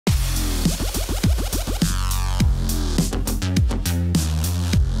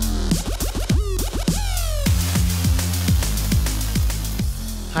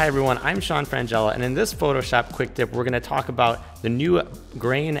Hi everyone, I'm Sean Frangella, and in this Photoshop quick tip, we're going to talk about the new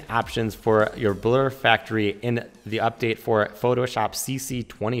grain options for your blur factory in the update for Photoshop CC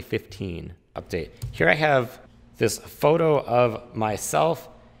 2015 update. Here I have this photo of myself,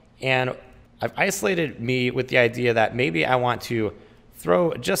 and I've isolated me with the idea that maybe I want to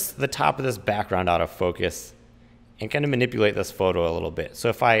throw just the top of this background out of focus and kind of manipulate this photo a little bit. So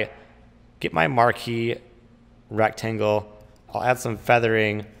if I get my marquee rectangle, I'll add some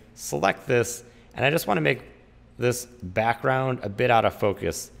feathering, select this, and I just want to make this background a bit out of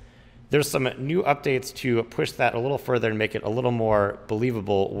focus. There's some new updates to push that a little further and make it a little more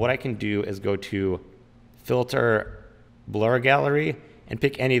believable. What I can do is go to Filter, Blur Gallery, and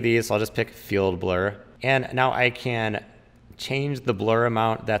pick any of these. So I'll just pick Field Blur. And now I can change the blur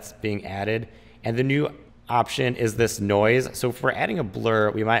amount that's being added. And the new option is this noise. So if we're adding a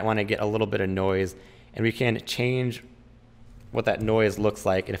blur, we might want to get a little bit of noise, and we can change what that noise looks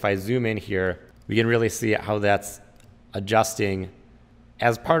like. And if I zoom in here, we can really see how that's adjusting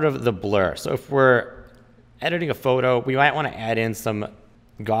as part of the blur. So if we're editing a photo, we might want to add in some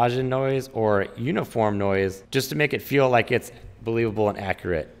Gaussian noise or uniform noise just to make it feel like it's believable and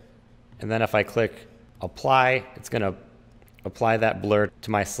accurate. And then if I click apply, it's going to apply that blur to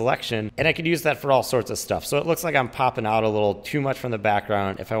my selection, and I could use that for all sorts of stuff. So it looks like I'm popping out a little too much from the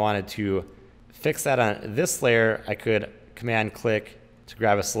background. If I wanted to fix that on this layer, I could Command click to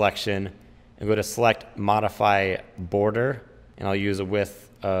grab a selection and go to select modify border, and I'll use a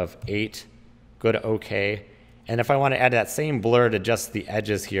width of 8, go to OK. And if I want to add that same blur to just the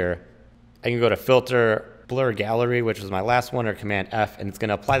edges here, I can go to filter blur gallery, which was my last one, or Command F, and it's going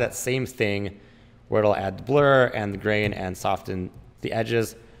to apply that same thing where it'll add the blur and the grain and soften the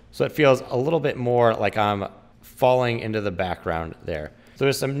edges, so it feels a little bit more like I'm falling into the background there. So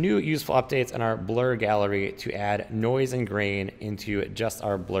there's some new useful updates in our blur gallery to add noise and grain into just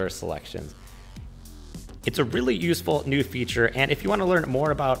our blur selections. It's a really useful new feature, and if you want to learn more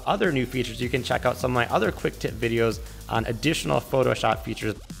about other new features, you can check out some of my other quick tip videos on additional Photoshop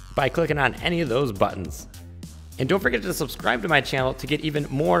features by clicking on any of those buttons. And don't forget to subscribe to my channel to get even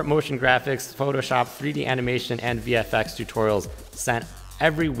more motion graphics, Photoshop, 3D animation, and VFX tutorials sent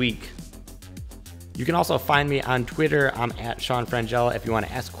every week. You can also find me on Twitter. I'm at Sean Frangella if you want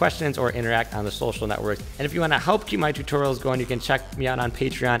to ask questions or interact on the social networks. And if you want to help keep my tutorials going, you can check me out on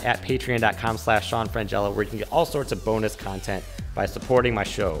Patreon at patreon.com/Sean Frangella, where you can get all sorts of bonus content by supporting my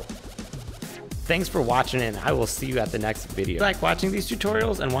show. Thanks for watching, and I will see you at the next video. If you like watching these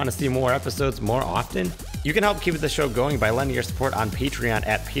tutorials and want to see more episodes more often, you can help keep the show going by lending your support on Patreon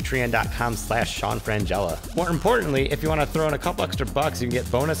at patreon.com/Sean Frangella. More importantly, if you want to throw in a couple extra bucks, you can get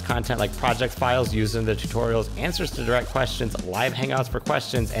bonus content like project files used in the tutorials, answers to direct questions, live hangouts for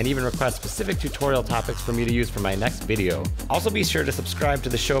questions, and even request specific tutorial topics for me to use for my next video. Also be sure to subscribe to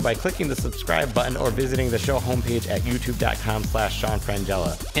the show by clicking the subscribe button or visiting the show homepage at youtube.com/Sean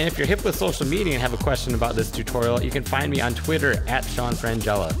Frangella. And if you're hip with social media and have a question about this tutorial, you can find me on Twitter at Sean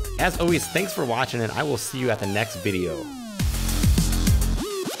Frangella. As always, thanks for watching, and I will see you at the next video.